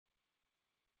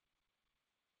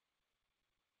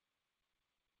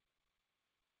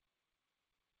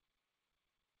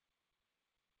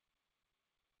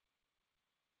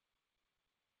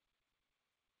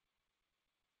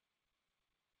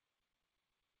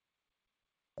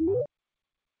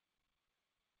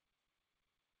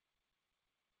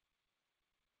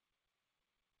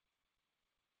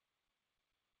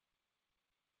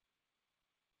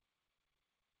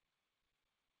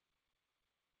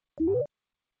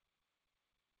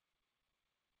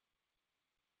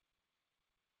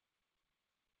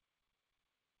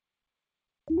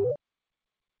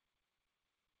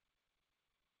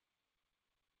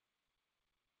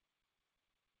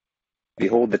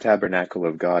Behold, the tabernacle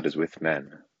of God is with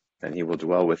men, and he will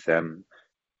dwell with them,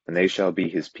 and they shall be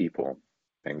his people,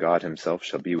 and God himself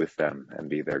shall be with them and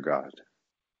be their God.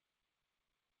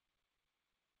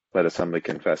 Let us humbly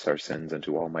confess our sins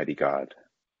unto Almighty God.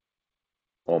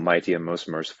 Almighty and most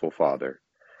merciful Father,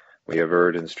 we have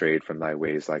erred and strayed from thy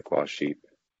ways like lost sheep.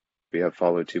 We have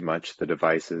followed too much the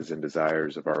devices and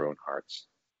desires of our own hearts.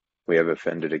 We have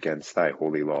offended against thy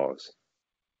holy laws.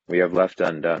 We have left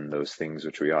undone those things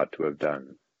which we ought to have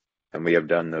done, and we have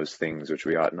done those things which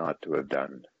we ought not to have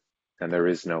done, and there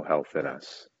is no health in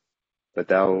us. But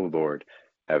thou, O Lord,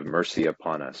 have mercy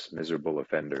upon us, miserable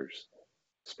offenders.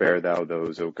 Spare thou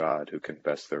those, O God, who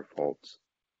confess their faults.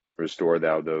 Restore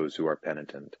thou those who are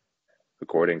penitent,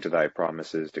 according to thy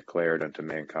promises declared unto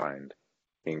mankind,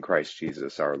 in Christ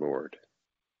Jesus our Lord.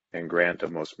 And grant, O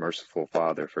most merciful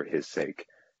Father, for his sake,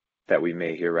 that we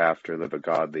may hereafter live a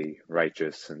godly,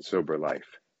 righteous, and sober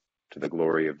life, to the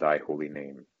glory of thy holy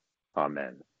name.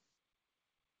 Amen.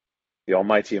 The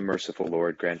Almighty and merciful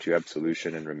Lord grant you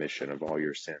absolution and remission of all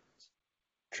your sins,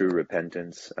 true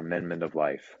repentance, amendment of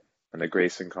life, and the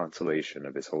grace and consolation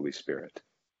of his Holy Spirit.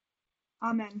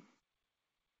 Amen.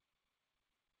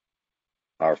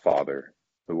 Our Father,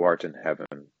 who art in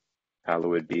heaven,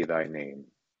 hallowed be thy name.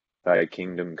 Thy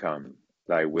kingdom come,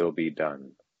 thy will be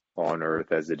done, on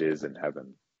earth as it is in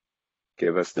heaven.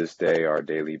 Give us this day our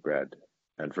daily bread,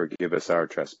 and forgive us our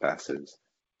trespasses,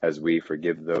 as we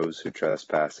forgive those who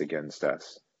trespass against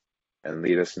us. And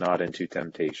lead us not into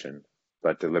temptation,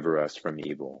 but deliver us from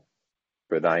evil.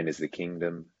 For thine is the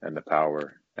kingdom, and the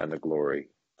power, and the glory,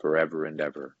 forever and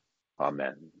ever.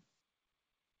 Amen.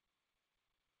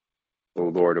 O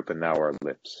Lord, open thou our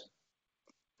lips,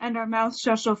 And our mouth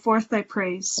shall show forth thy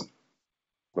praise.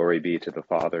 Glory be to the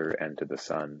Father, and to the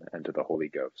Son, and to the Holy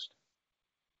Ghost.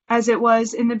 As it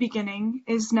was in the beginning,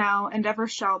 is now, and ever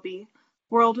shall be,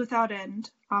 world without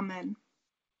end. Amen.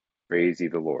 Praise ye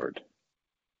the Lord.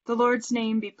 The Lord's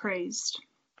name be praised.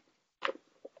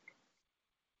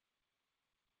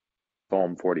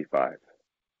 Psalm 45.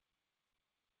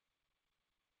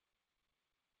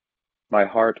 My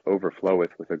heart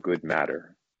overfloweth with a good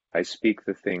matter. I speak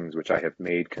the things which I have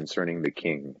made concerning the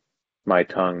King. My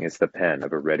tongue is the pen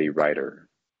of a ready writer.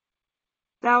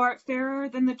 Thou art fairer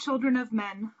than the children of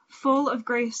men, full of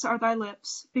grace are thy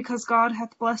lips, because God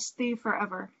hath blessed thee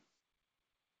forever.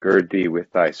 Gird thee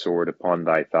with thy sword upon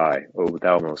thy thigh, O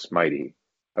thou most mighty,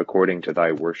 according to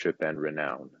thy worship and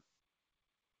renown.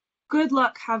 Good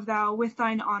luck have thou with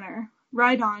thine honor.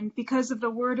 Ride on, because of the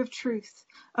word of truth,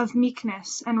 of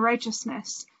meekness and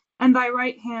righteousness, and thy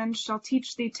right hand shall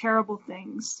teach thee terrible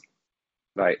things.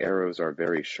 Thy arrows are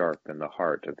very sharp in the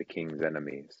heart of the king's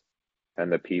enemies,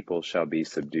 and the people shall be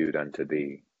subdued unto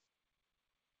thee.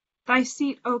 Thy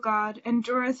seat, O God,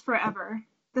 endureth forever.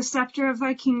 The scepter of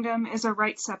thy kingdom is a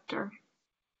right scepter.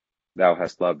 Thou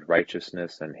hast loved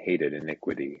righteousness and hated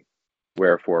iniquity.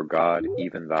 Wherefore God,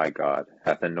 even thy God,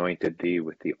 hath anointed thee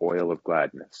with the oil of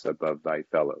gladness above thy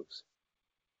fellows.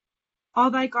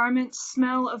 All thy garments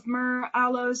smell of myrrh,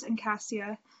 aloes, and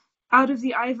cassia, out of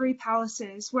the ivory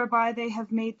palaces whereby they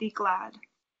have made thee glad.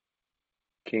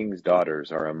 King's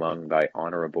daughters are among thy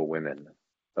honorable women.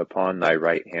 Upon thy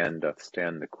right hand doth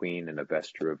stand the queen in a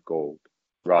vesture of gold,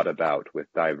 wrought about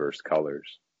with divers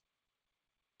colors.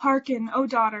 Hearken, O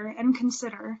daughter, and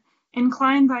consider.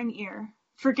 Incline thine ear.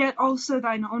 Forget also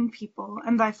thine own people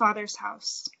and thy father's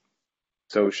house.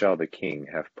 So shall the king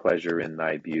have pleasure in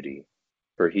thy beauty,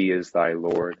 for he is thy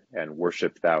Lord, and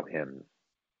worship thou him.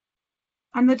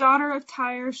 And the daughter of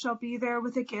Tyre shall be there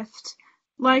with a gift,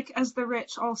 like as the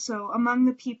rich also among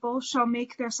the people shall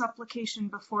make their supplication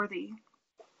before thee.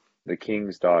 The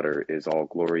king's daughter is all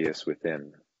glorious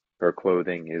within, her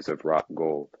clothing is of wrought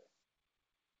gold.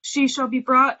 She shall be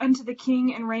brought unto the king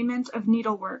in raiment of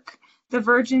needlework. The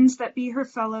virgins that be her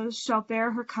fellows shall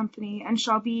bear her company, and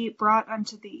shall be brought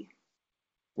unto thee.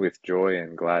 With joy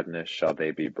and gladness shall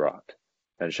they be brought,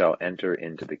 and shall enter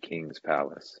into the king's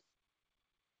palace.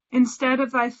 Instead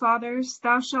of thy fathers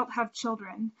thou shalt have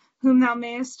children, whom thou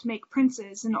mayest make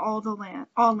princes in all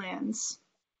lands.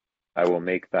 I will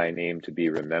make thy name to be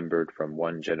remembered from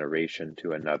one generation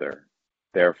to another.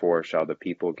 Therefore shall the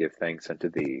people give thanks unto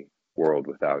thee, world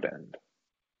without end.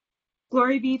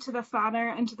 Glory be to the Father,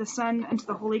 and to the Son, and to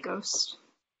the Holy Ghost.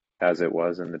 As it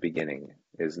was in the beginning,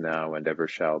 is now, and ever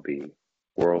shall be,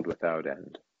 world without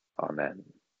end. Amen.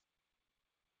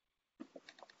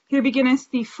 Here beginneth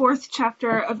the 4th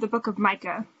chapter of the book of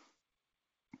Micah.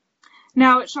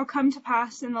 Now it shall come to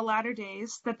pass in the latter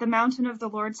days that the mountain of the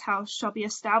Lord's house shall be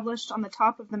established on the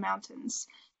top of the mountains,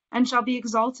 and shall be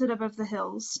exalted above the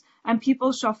hills, and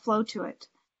people shall flow to it.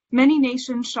 Many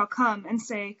nations shall come and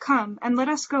say, Come, and let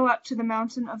us go up to the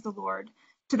mountain of the Lord,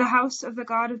 to the house of the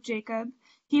God of Jacob.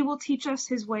 He will teach us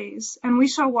his ways, and we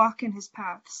shall walk in his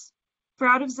paths. For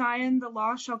out of Zion the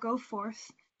law shall go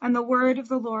forth, and the word of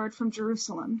the Lord from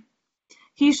Jerusalem.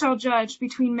 He shall judge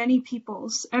between many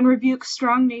peoples, and rebuke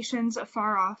strong nations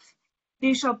afar off.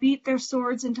 They shall beat their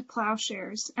swords into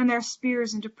plowshares, and their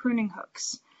spears into pruning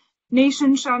hooks.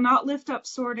 Nation shall not lift up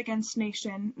sword against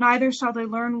nation, neither shall they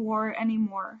learn war any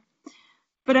more.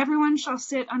 But everyone shall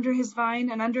sit under his vine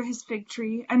and under his fig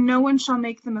tree, and no one shall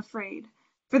make them afraid,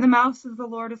 for the mouth of the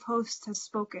Lord of hosts has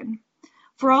spoken.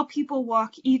 For all people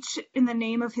walk each in the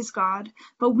name of his God,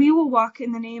 but we will walk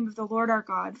in the name of the Lord our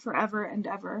God forever and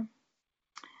ever.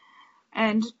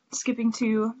 And skipping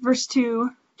to verse 2,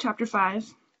 chapter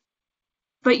 5.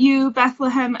 But you,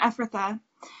 Bethlehem Ephrathah,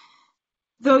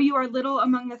 though you are little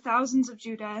among the thousands of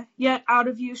Judah, yet out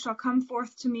of you shall come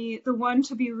forth to me the one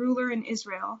to be ruler in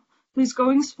Israel, whose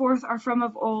goings forth are from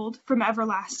of old, from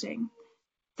everlasting.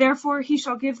 Therefore he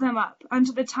shall give them up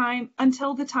until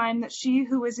the time that she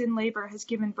who is in labor has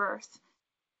given birth.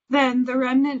 Then the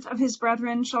remnant of his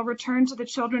brethren shall return to the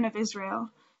children of Israel,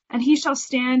 and he shall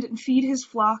stand and feed his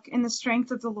flock in the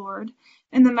strength of the Lord,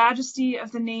 in the majesty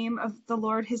of the name of the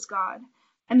Lord his God,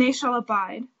 and they shall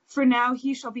abide, for now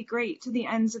he shall be great to the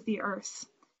ends of the earth.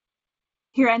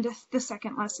 Here endeth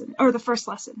the first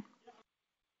lesson.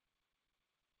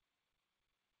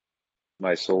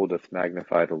 My soul doth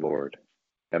magnify the Lord,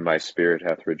 and my spirit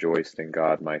hath rejoiced in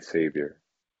God my Saviour,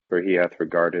 for he hath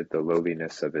regarded the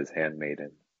lowliness of his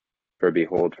handmaiden. For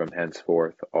behold, from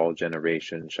henceforth all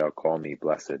generations shall call me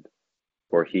blessed.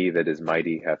 For he that is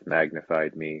mighty hath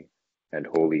magnified me, and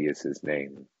holy is his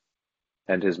name.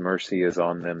 And his mercy is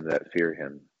on them that fear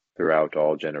him, throughout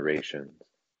all generations.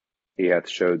 He hath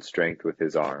showed strength with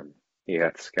his arm. He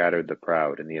hath scattered the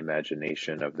proud in the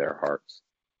imagination of their hearts.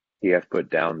 He hath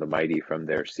put down the mighty from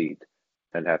their seat,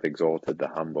 and hath exalted the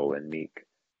humble and meek.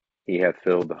 He hath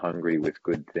filled the hungry with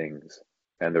good things,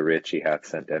 and the rich he hath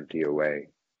sent empty away.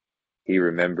 He,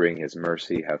 remembering his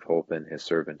mercy, hath holpen his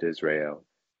servant Israel,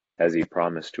 as he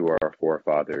promised to our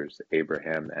forefathers,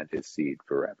 Abraham and his seed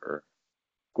forever.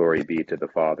 Glory be to the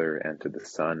Father, and to the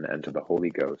Son, and to the Holy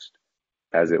Ghost,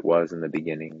 as it was in the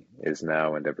beginning, is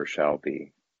now, and ever shall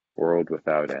be, world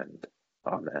without end.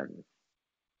 Amen.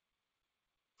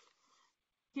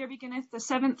 Here beginneth the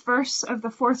 7th verse of the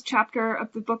 4th chapter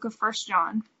of the book of 1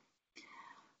 John.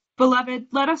 Beloved,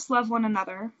 let us love one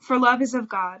another, for love is of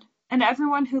God, and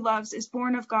everyone who loves is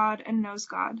born of God and knows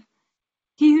God.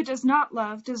 He who does not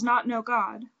love does not know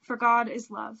God, for God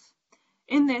is love.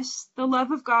 In this, the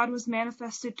love of God was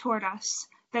manifested toward us,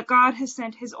 that God has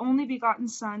sent his only begotten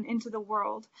Son into the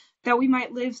world, that we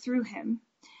might live through him.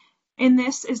 In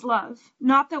this is love,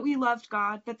 not that we loved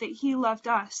God, but that he loved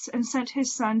us, and sent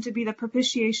his Son to be the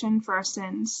propitiation for our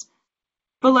sins.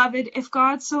 Beloved, if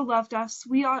God so loved us,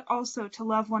 we ought also to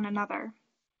love one another.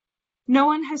 No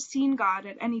one has seen God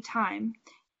at any time.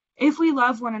 If we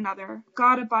love one another,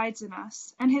 God abides in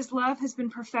us, and his love has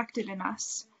been perfected in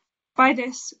us. By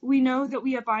this we know that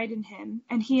we abide in him,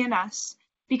 and he in us,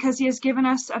 because he has given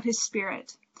us of his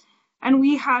Spirit. And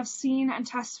we have seen and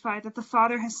testify that the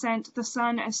Father has sent the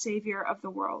Son as Savior of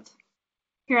the world.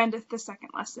 Here endeth the second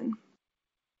lesson.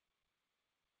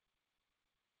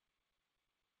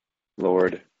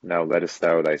 Lord, now lettest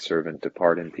thou thy servant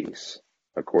depart in peace,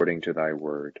 according to thy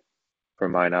word. For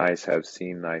mine eyes have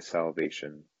seen thy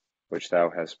salvation, which thou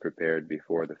hast prepared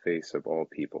before the face of all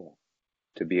people,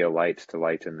 to be a light to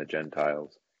lighten the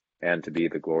Gentiles, and to be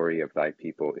the glory of thy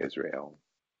people Israel.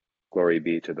 Glory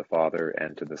be to the Father,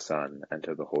 and to the Son, and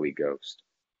to the Holy Ghost,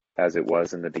 as it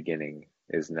was in the beginning,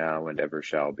 is now, and ever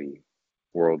shall be,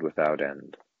 world without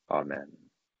end. Amen.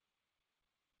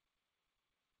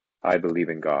 I believe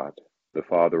in God, the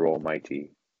Father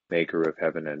Almighty, maker of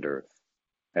heaven and earth,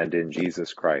 and in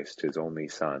Jesus Christ, his only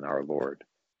Son, our Lord,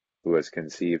 who was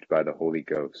conceived by the Holy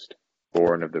Ghost,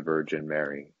 born of the Virgin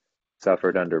Mary,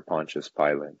 suffered under Pontius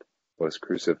Pilate, was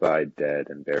crucified, dead,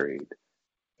 and buried.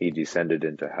 He descended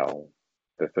into hell.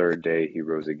 The third day he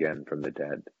rose again from the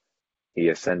dead. He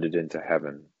ascended into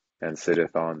heaven, and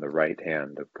sitteth on the right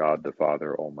hand of God the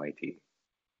Father Almighty.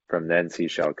 From thence he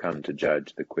shall come to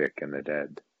judge the quick and the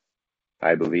dead.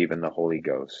 I believe in the Holy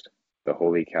Ghost, the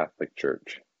Holy Catholic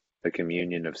Church, the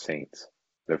communion of saints,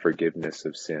 the forgiveness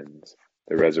of sins,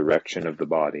 the resurrection of the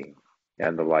body,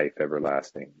 and the life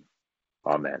everlasting.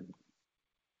 Amen.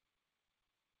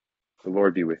 The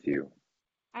Lord be with you.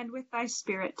 And with thy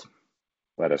spirit.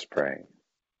 Let us pray.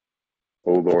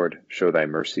 O Lord, show thy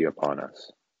mercy upon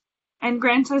us. And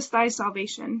grant us thy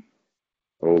salvation.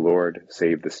 O Lord,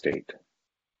 save the state.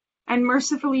 and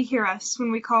mercifully hear us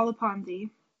when we call upon thee.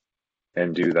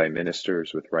 Endue thy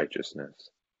ministers with righteousness.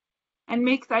 And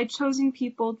make thy chosen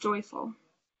people joyful.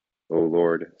 O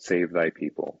Lord, save thy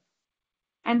people.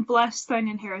 And bless thine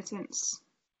inheritance.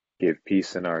 Give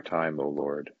peace in our time, O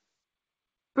Lord.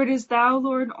 For it is thou,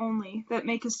 Lord, only, that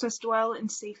makest us dwell in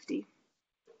safety.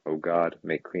 O God,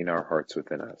 make clean our hearts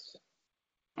within us.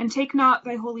 And take not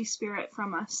thy Holy Spirit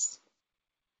from us.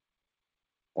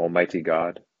 Almighty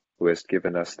God, who hast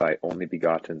given us thy only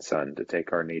begotten Son to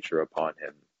take our nature upon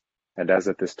him, and as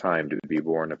at this time to be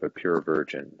born of a pure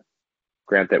virgin,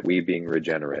 grant that we, being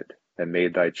regenerate, and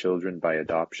made thy children by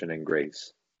adoption and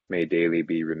grace, may daily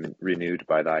be renewed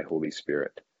by thy Holy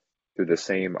Spirit, through the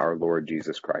same our Lord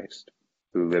Jesus Christ,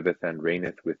 who liveth and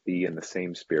reigneth with thee in the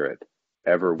same Spirit,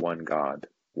 ever one God,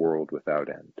 world without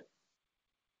end.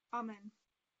 Amen.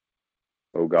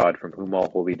 O God, from whom all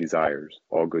holy desires,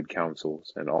 all good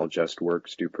counsels, and all just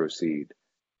works do proceed,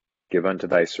 give unto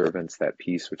thy servants that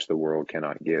peace which the world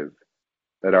cannot give,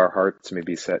 that our hearts may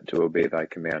be set to obey thy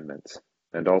commandments,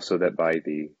 and also that by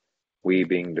thee, we,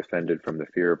 being defended from the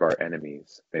fear of our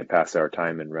enemies, may pass our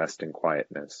time in rest and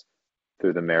quietness,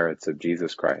 through the merits of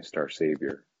Jesus Christ our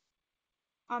Saviour.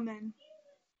 Amen.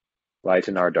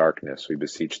 Lighten our darkness, we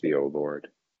beseech thee, O Lord,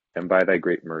 and by thy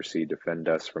great mercy defend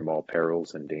us from all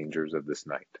perils and dangers of this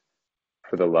night,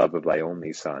 for the love of thy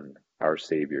only Son, our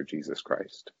Saviour, Jesus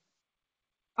Christ.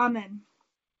 Amen.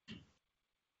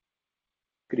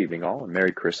 Good evening, all, and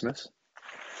Merry Christmas.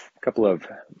 A couple of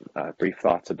brief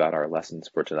thoughts about our lessons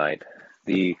for tonight.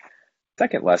 The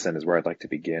second lesson is where I'd like to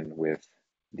begin with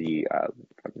the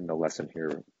lesson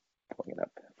here, pulling it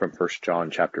up from 1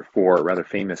 John chapter 4, a rather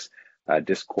famous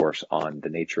discourse on the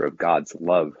nature of God's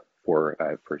love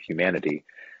for humanity.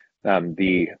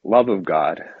 The love of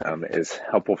God is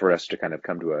helpful for us to kind of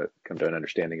come to an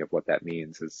understanding of what that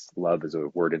means. As love is a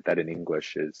word that in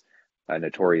English is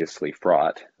notoriously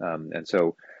fraught, and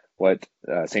so what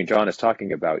St. John is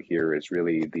talking about here is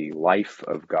really the life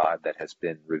of God that has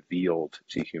been revealed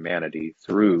to humanity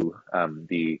through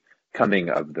the coming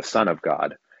of the Son of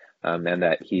God, and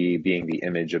that he, being the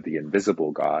image of the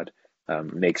invisible God,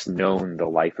 makes known the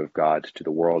life of God to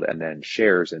the world, and then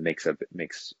shares and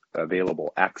makes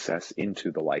available access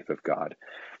into the life of God.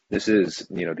 This is,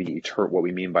 what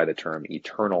we mean by the term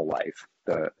eternal life.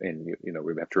 We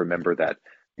have to remember that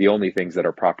the only things that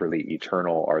are properly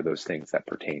eternal are those things that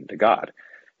pertain to God.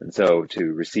 And so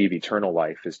to receive eternal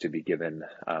life is to be given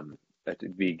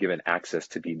access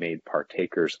to be made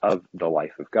partakers of the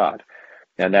life of God.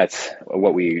 And that's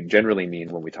what we generally mean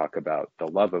when we talk about the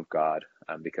love of God,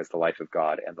 because the life of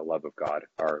God and the love of God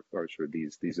are sort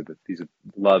of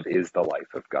love is the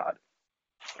life of God.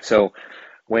 So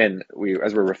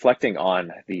as we're reflecting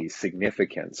on the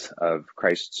significance of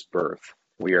Christ's birth,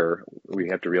 we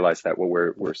have to realize that what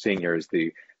we're seeing here is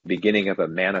the beginning of a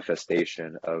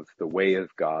manifestation of the way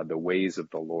of God, the ways of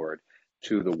the Lord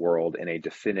to the world in a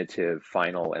definitive,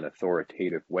 final, and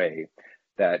authoritative way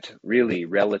that really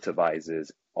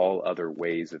relativizes all other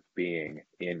ways of being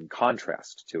in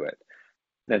contrast to it.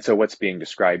 And so what's being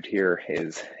described here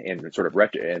is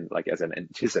as an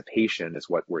anticipation is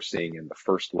what we're seeing in the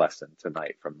first lesson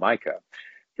tonight from Micah.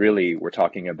 Really, we're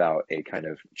talking about a kind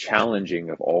of challenging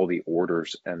of all the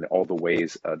orders and all the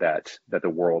ways that the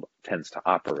world tends to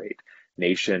operate.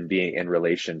 Nation being in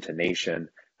relation to nation,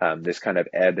 this kind of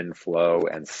ebb and flow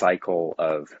and cycle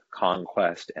of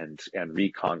conquest and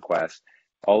reconquest.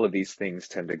 All of these things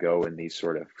tend to go in these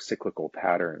sort of cyclical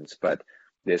patterns, but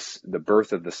the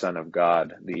birth of the Son of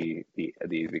God, the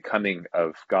coming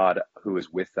of God who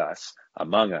is with us,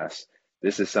 among us,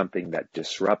 this is something that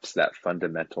disrupts that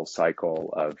fundamental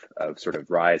cycle of sort of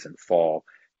rise and fall.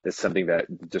 This is something that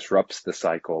disrupts the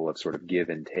cycle of sort of give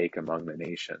and take among the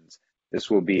nations. This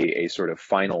will be a sort of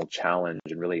final challenge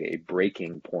and really a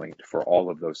breaking point for all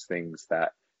of those things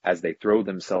that, as they throw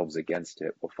themselves against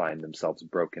it, will find themselves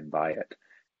broken by it.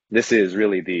 This is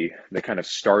really the kind of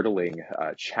startling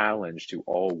challenge to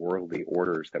all worldly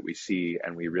orders that we see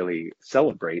and we really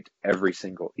celebrate every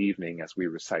single evening as we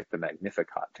recite the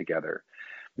Magnificat together.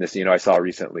 This, I saw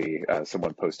recently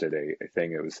someone posted a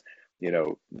thing. It was,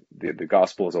 the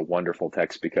gospel is a wonderful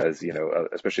text because,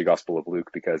 especially Gospel of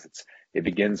Luke, because it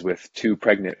begins with two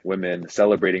pregnant women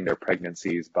celebrating their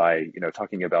pregnancies by,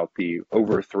 talking about the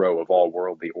overthrow of all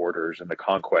worldly orders and the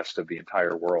conquest of the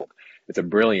entire world. It's a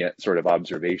brilliant sort of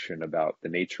observation about the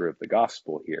nature of the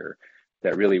gospel here,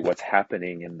 that really what's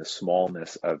happening in the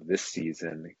smallness of this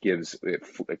season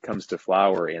it comes to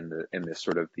flower in this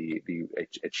sort of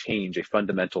a change, a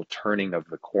fundamental turning of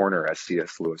the corner, as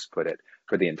C.S. Lewis put it,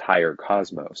 for the entire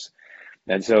cosmos.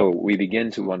 And so we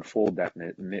begin to unfold that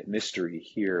mystery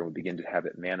here. We begin to have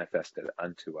it manifested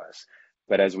unto us.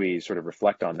 But as we sort of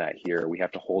reflect on that here, we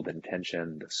have to hold in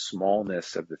tension the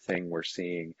smallness of the thing we're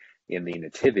seeing in the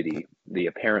nativity. The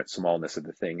apparent smallness of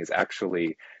the thing is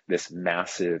actually this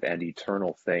massive and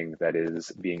eternal thing that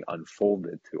is being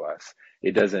unfolded to us.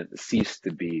 It doesn't cease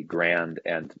to be grand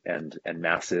and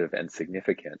massive and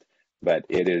significant, but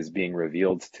it is being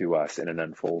revealed to us in an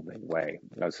unfolding way.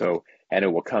 And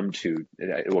it will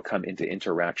come into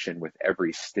interaction with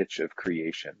every stitch of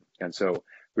creation. And so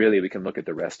really we can look at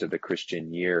the rest of the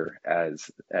Christian year as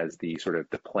the sort of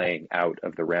the playing out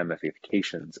of the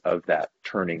ramifications of that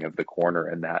turning of the corner,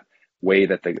 and that way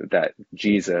that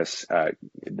Jesus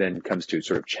then comes to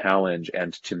sort of challenge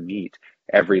and to meet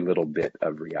every little bit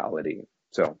of reality.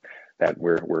 So that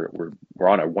we're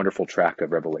on a wonderful track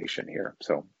of revelation here.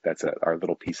 So that's our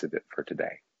little piece of it for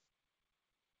today.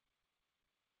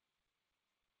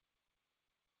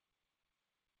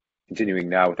 Continuing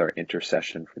now with our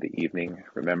intercession for the evening,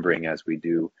 remembering as we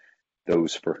do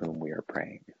those for whom we are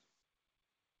praying.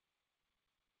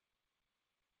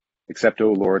 Accept,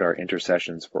 O Lord, our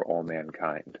intercessions for all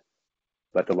mankind.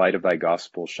 Let the light of thy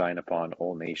gospel shine upon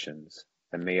all nations,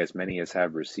 and may as many as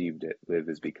have received it live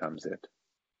as becomes it.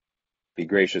 Be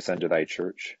gracious unto thy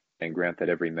church, and grant that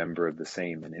every member of the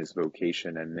same in his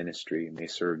vocation and ministry may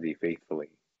serve thee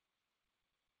faithfully.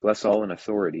 Bless all in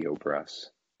authority over us,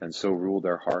 and so rule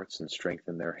their hearts and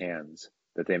strengthen their hands,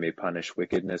 that they may punish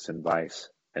wickedness and vice,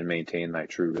 and maintain thy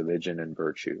true religion and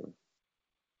virtue.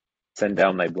 Send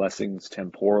down thy blessings,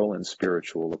 temporal and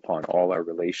spiritual, upon all our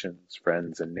relations,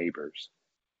 friends, and neighbors.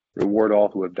 Reward all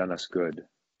who have done us good,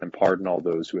 and pardon all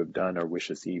those who have done or wish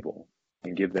us evil,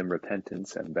 and give them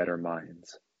repentance and better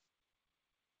minds.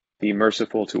 Be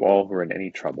merciful to all who are in any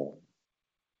trouble.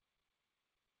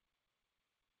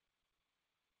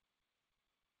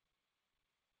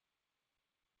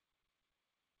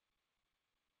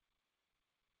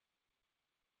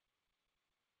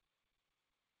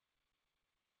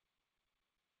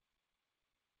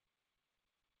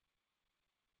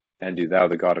 And do thou,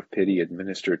 the God of pity,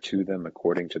 administer to them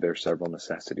according to their several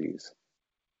necessities.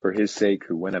 For his sake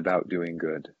who went about doing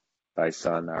good, thy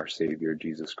Son, our Savior,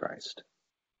 Jesus Christ.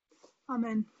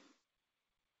 Amen.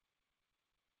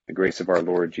 The grace of our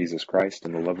Lord Jesus Christ,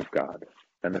 and the love of God,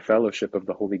 and the fellowship of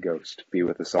the Holy Ghost be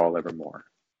with us all evermore.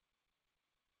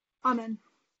 Amen.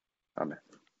 Amen.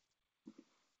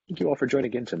 Thank you all for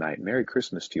joining in tonight. Merry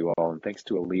Christmas to you all, and thanks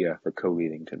to Aaliyah for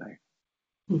co-leading tonight.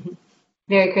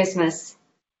 Merry Christmas.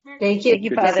 Thank you. Thank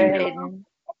you, Father Hayden.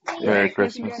 Merry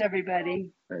Christmas,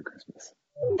 everybody. Merry Christmas.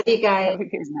 Love you guys. Have a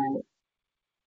good night.